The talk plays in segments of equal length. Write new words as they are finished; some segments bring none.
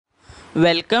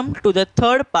Welcome to the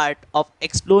third part of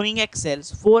Exploring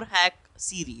Excel's 4 Hack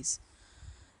series.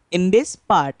 In this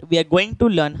part, we are going to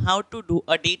learn how to do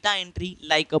a data entry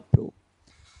like a pro.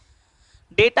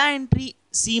 Data entry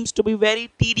seems to be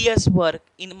very tedious work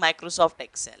in Microsoft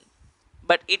Excel,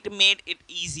 but it made it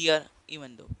easier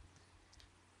even though.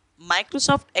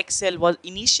 Microsoft Excel was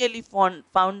initially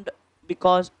found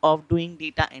because of doing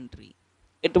data entry.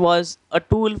 It was a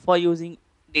tool for using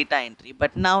data entry,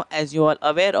 but now, as you are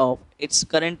aware of, it's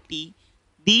currently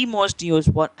the most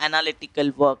used for analytical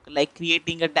work like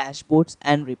creating a dashboards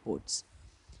and reports.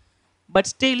 But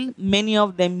still, many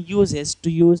of them uses to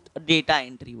use data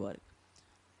entry work.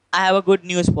 I have a good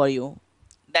news for you.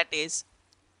 That is,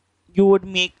 you would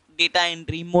make data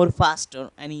entry more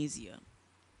faster and easier.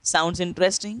 Sounds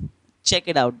interesting? Check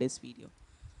it out this video.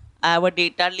 I have a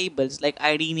data labels like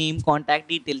ID, name, contact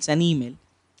details and email.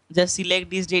 Just select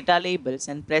these data labels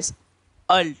and press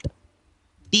Alt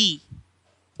D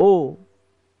O,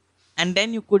 and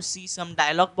then you could see some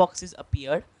dialog boxes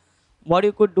appeared. What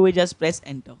you could do is just press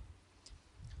enter.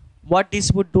 What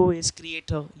this would do is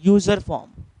create a user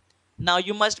form. Now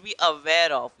you must be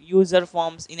aware of user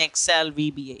forms in Excel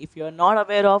VBA. If you are not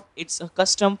aware of, it's a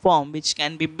custom form which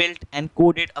can be built and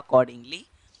coded accordingly.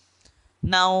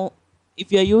 Now,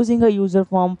 if you're using a user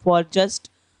form for just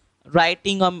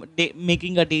writing or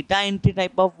making a data entry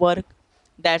type of work,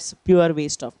 that's pure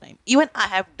waste of time. Even I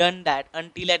have done that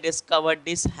until I discovered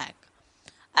this hack.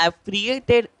 I've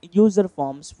created user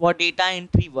forms for data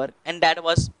entry work, and that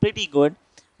was pretty good,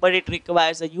 but it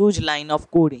requires a huge line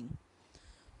of coding.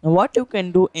 Now, what you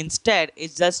can do instead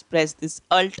is just press this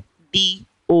Alt D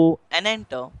O and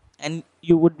enter, and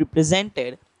you would be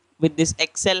presented with this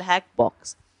Excel hack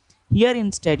box. Here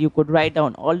instead you could write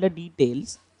down all the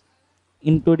details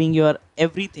including your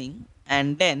everything,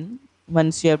 and then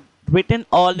once you have written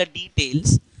all the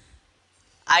details,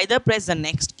 either press the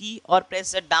next key or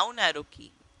press the down arrow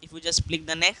key. If you just click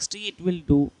the next key, it will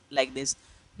do like this.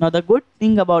 Now the good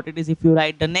thing about it is if you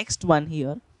write the next one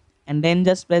here and then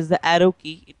just press the arrow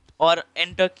key or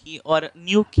enter key or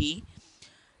new key,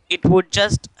 it would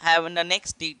just have the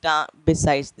next data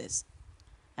besides this,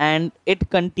 and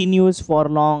it continues for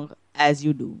long as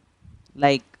you do.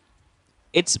 Like,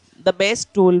 it's the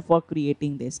best tool for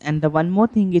creating this. And the one more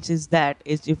thing which is that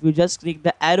is if you just click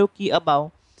the arrow key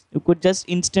above, you could just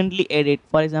instantly edit.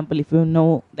 For example, if you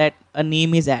know that a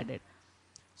name is added,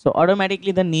 so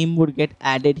automatically the name would get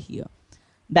added here.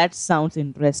 That sounds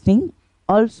interesting.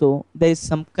 Also, there is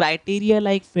some criteria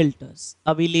like filters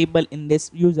available in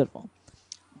this user form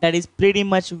that is pretty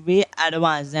much way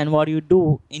advanced than what you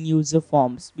do in user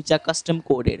forms which are custom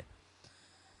coded.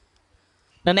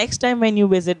 The next time when you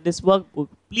visit this workbook,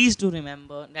 please do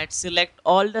remember that select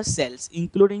all the cells,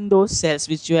 including those cells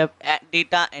which you have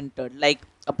data entered, like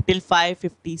up till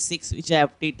 556 which I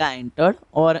have data entered,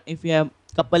 or if you have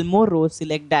couple more rows,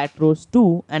 select that rows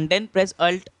too, and then press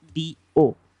Alt D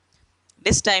O.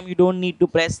 This time you don't need to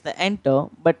press the enter,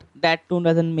 but that too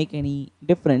doesn't make any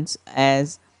difference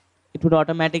as it would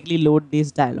automatically load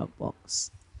this dialog box.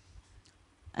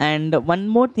 And one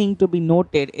more thing to be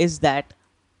noted is that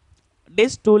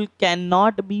this tool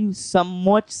cannot be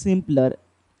somewhat simpler,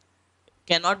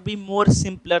 cannot be more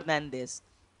simpler than this.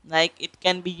 Like, it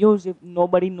can be used if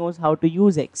nobody knows how to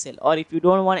use Excel, or if you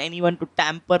don't want anyone to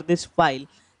tamper this file.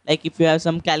 Like, if you have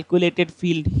some calculated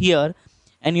field here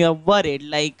and you are worried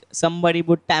like somebody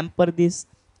would tamper these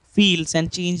fields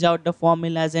and change out the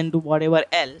formulas and do whatever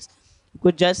else, you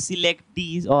could just select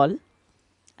these all,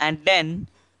 and then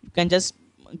you can just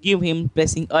give him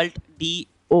pressing Alt D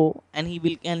O, and he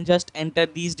will can just enter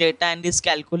these data, and this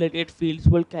calculated fields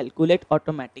will calculate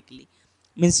automatically.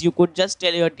 Means you could just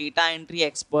tell your data entry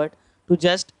expert to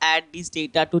just add this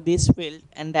data to this field,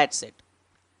 and that's it.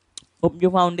 Hope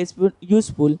you found this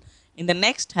useful. In the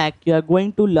next hack you are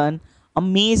going to learn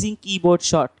amazing keyboard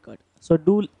shortcut, so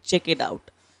do check it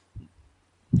out.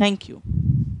 Thank you.